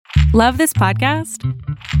Love this podcast?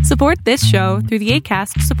 Support this show through the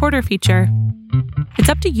Acast supporter feature. It's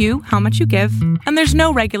up to you how much you give, and there's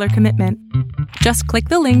no regular commitment. Just click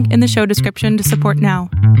the link in the show description to support now.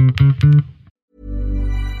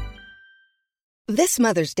 This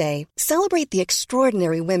Mother's Day, celebrate the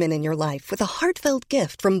extraordinary women in your life with a heartfelt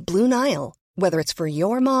gift from Blue Nile. Whether it's for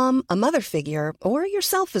your mom, a mother figure, or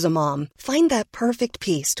yourself as a mom, find that perfect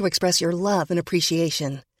piece to express your love and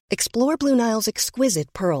appreciation. Explore Blue Nile's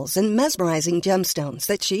exquisite pearls and mesmerizing gemstones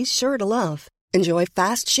that she's sure to love. Enjoy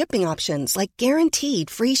fast shipping options like guaranteed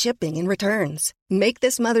free shipping and returns. Make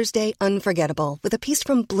this Mother's Day unforgettable with a piece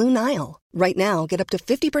from Blue Nile. Right now, get up to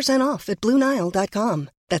 50% off at BlueNile.com.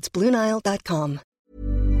 That's BlueNile.com.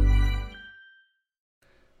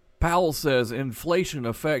 Powell says inflation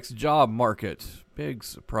affects job market. Big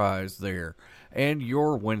surprise there. And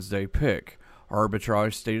your Wednesday pick.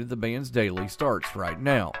 Arbitrage State of the Bands Daily starts right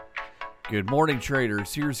now. Good morning,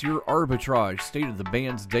 traders. Here's your Arbitrage State of the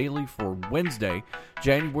Bands Daily for Wednesday,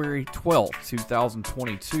 January 12th,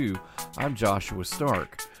 2022. I'm Joshua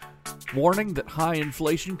Stark. Warning that high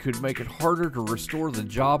inflation could make it harder to restore the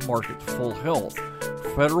job market to full health.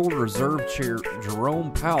 Federal Reserve Chair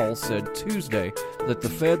Jerome Powell said Tuesday that the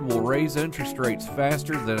Fed will raise interest rates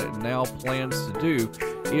faster than it now plans to do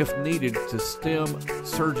if needed to stem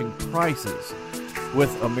surging prices.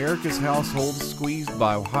 With America's households squeezed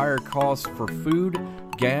by higher costs for food,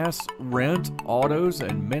 gas, rent, autos,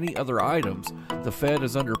 and many other items, the Fed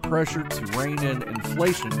is under pressure to rein in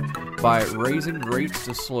inflation by raising rates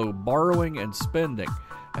to slow borrowing and spending.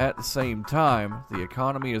 At the same time, the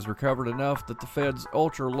economy has recovered enough that the Fed's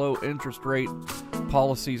ultra-low interest rate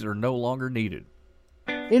policies are no longer needed.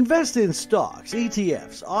 Invest in stocks,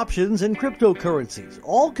 ETFs, options, and cryptocurrencies,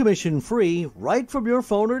 all commission-free, right from your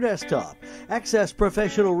phone or desktop. Access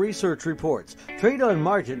professional research reports, trade on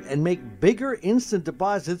margin, and make bigger instant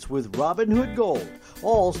deposits with Robinhood Gold,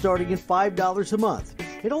 all starting at $5 a month.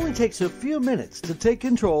 It only takes a few minutes to take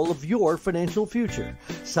control of your financial future.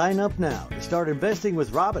 Sign up now to start investing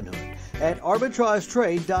with Robinhood at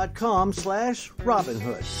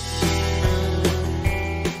arbitragetrade.com/Robinhood.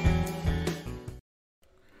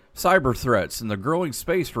 Cyber threats and the growing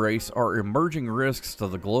space race are emerging risks to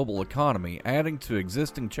the global economy, adding to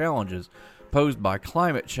existing challenges posed by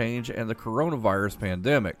climate change and the coronavirus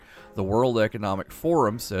pandemic, the World Economic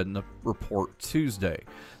Forum said in a report Tuesday.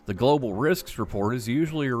 The Global Risks Report is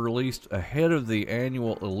usually released ahead of the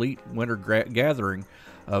annual elite winter gathering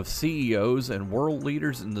of CEOs and world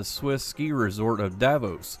leaders in the Swiss ski resort of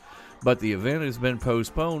Davos, but the event has been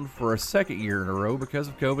postponed for a second year in a row because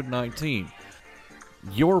of COVID-19.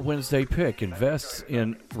 Your Wednesday pick invests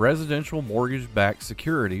in residential mortgage-backed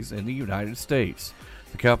securities in the United States.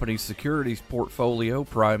 The company's securities portfolio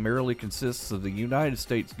primarily consists of the United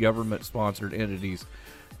States government-sponsored entities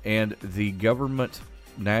and the government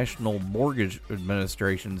national mortgage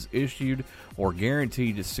administrations issued or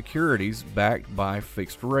guaranteed securities backed by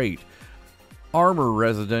fixed rate. Armor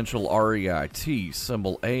Residential REIT,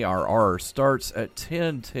 symbol ARR, starts at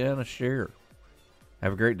 $10.10 a share.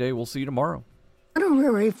 Have a great day. We'll see you tomorrow.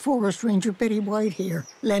 Honorary Forest Ranger Betty White here,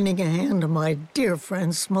 lending a hand to my dear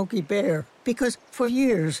friend Smokey Bear. Because for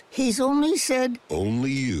years, he's only said,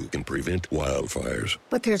 only you can prevent wildfires.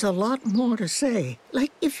 But there's a lot more to say.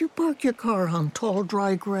 Like if you park your car on tall,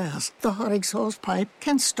 dry grass, the hot exhaust pipe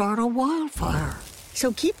can start a wildfire.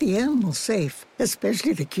 So keep the animals safe,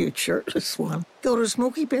 especially the cute shirtless one. Go to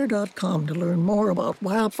SmokeyBear.com to learn more about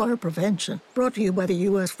wildfire prevention. Brought to you by the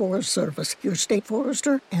U.S. Forest Service, your state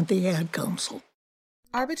forester, and the Ad Council.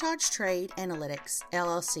 Arbitrage Trade Analytics,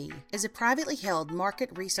 LLC, is a privately held market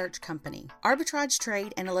research company. Arbitrage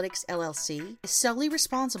Trade Analytics, LLC, is solely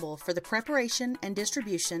responsible for the preparation and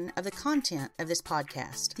distribution of the content of this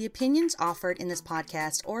podcast. The opinions offered in this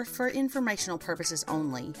podcast are for informational purposes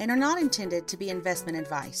only and are not intended to be investment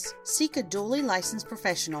advice. Seek a duly licensed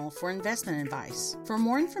professional for investment advice. For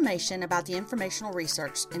more information about the informational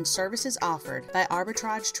research and services offered by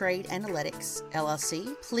Arbitrage Trade Analytics,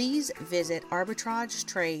 LLC, please visit arbitragetrade.com.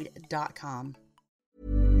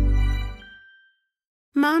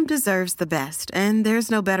 Mom deserves the best, and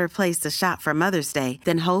there's no better place to shop for Mother's Day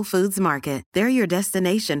than Whole Foods Market. They're your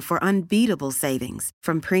destination for unbeatable savings,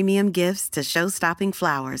 from premium gifts to show-stopping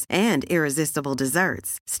flowers and irresistible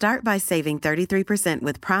desserts. Start by saving 33%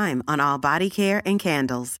 with Prime on all body care and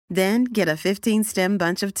candles. Then get a 15-stem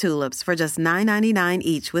bunch of tulips for just $9.99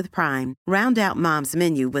 each with Prime. Round out Mom's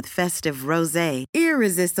menu with festive rosé,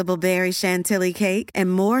 irresistible berry chantilly cake,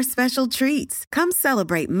 and more special treats. Come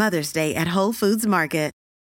celebrate Mother's Day at Whole Foods Market.